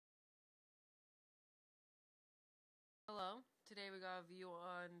Today we got a view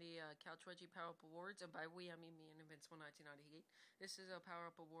on the Couch Wedgie Power Up Awards, and by we I mean me and Invincible 1998. This is a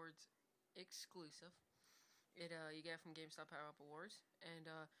Power Up Awards exclusive. You get it from GameStop Power Up Awards, and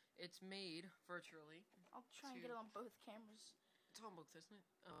it's made virtually. I'll try and get it on both cameras. It's on both, isn't it?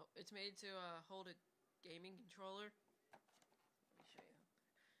 It's made to hold a gaming controller. Let me show you.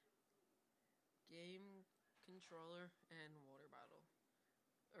 Game controller and water bottle,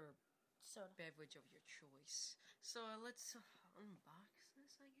 or soda, beverage of your choice. So let's unbox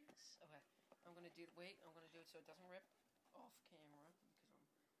this, I guess. Okay, I'm gonna do it so it doesn't rip off camera because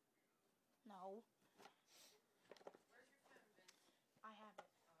I'm. No. Where's your pen, Vince? I have it.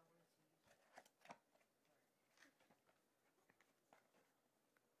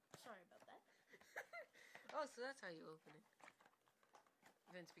 Sorry about that. Oh, so that's how you open it.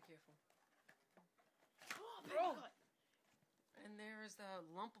 Vince, be careful. Oh, bro! And there's the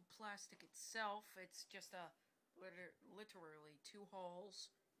lump of plastic itself. It's just literally 2 holes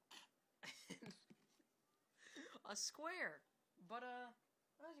and a square. But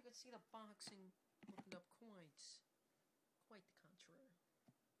as you can see, the boxing opened up quite the contrary.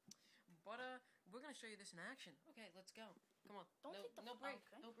 But we're gonna show you this in action. Okay, let's go. Come on. No break.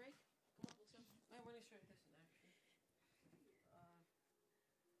 Okay. No break. Come on, let's go. We're gonna show you this in action.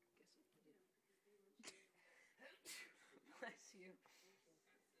 Guess I'll put it. Bless you.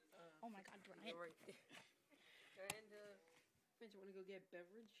 Oh my God, Brian. Go right there. And Vince, you wanna go get a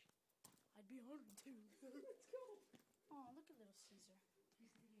beverage? I'd be honored to. Let's go. Oh, look at little Caesar.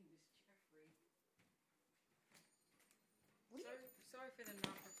 His name is Jeffrey. Sorry for the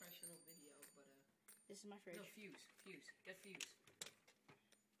non-professional video, but this is my fridge. No, fuse. Get fuse. That's what I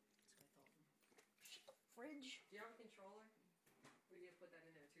thought. Fridge. Do you have a controller? We need to put that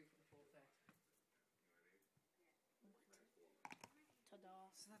in there too for the full effect.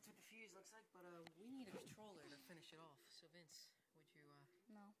 Ta-da. So that's what the fuse looks like, but we need a controller to finish it off. So Vince, would you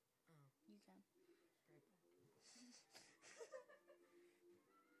No. Oh. You can. Great. Are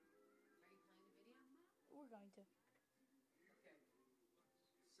you playing the video? We're going to. Okay.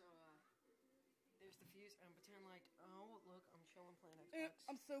 So there's the fuse, and pretend like, oh look, I'm chilling playing Xbox.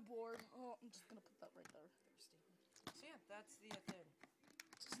 I'm so bored. Oh, I'm just gonna put that right there. Thirsty. So yeah, that's the thing.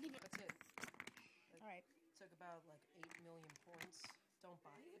 That's it. Alright. Took about like 8 million points. Don't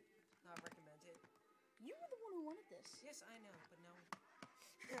buy it. Not recommend it. You were the one who wanted this. Yes, I know, but no.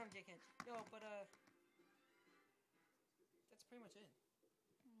 I'm joking. No, but that's pretty much it.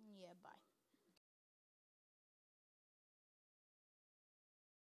 Yeah, bye.